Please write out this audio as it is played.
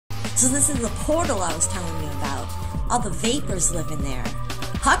So this is the portal I was telling you about. All the vapors live in there.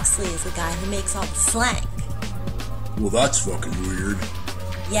 Huxley is the guy who makes all the slang. Well, that's fucking weird.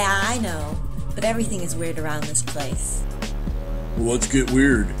 Yeah, I know, but everything is weird around this place. Well, let's get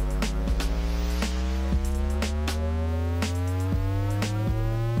weird.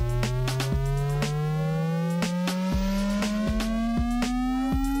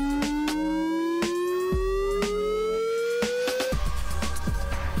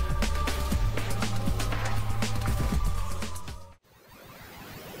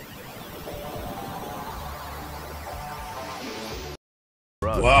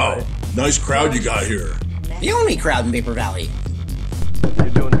 Wow, nice crowd you got here. The only crowd in Vapour Valley. How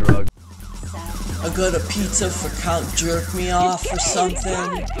you doing, Drug? I got a pizza for Count Jerk Me Off or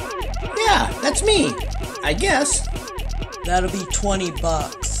something. Yeah, that's me. I guess. That'll be $20.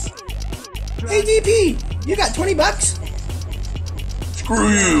 Hey, DP, you got $20? Screw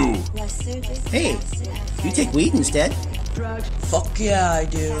you! Hey, you take weed instead? Fuck yeah, I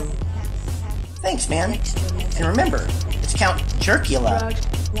do. Thanks, man. And remember, it's Count Jerkula.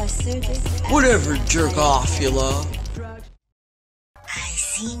 Whatever, jerk off, you love. I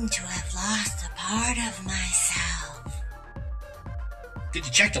seem to have lost a part of myself. Did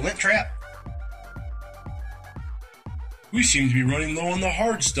you check the lint trap? We seem to be running low on the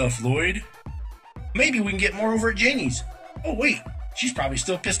hard stuff, Lloyd. Maybe we can get more over at Janie's. Oh, wait, she's probably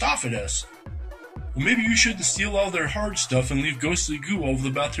still pissed off at us. Well, maybe you shouldn't steal all their hard stuff and leave ghostly goo all over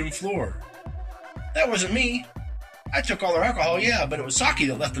the bathroom floor. That wasn't me. I took all their alcohol, yeah, but it was Saki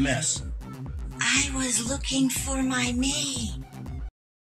that left the mess. I was looking for my mate.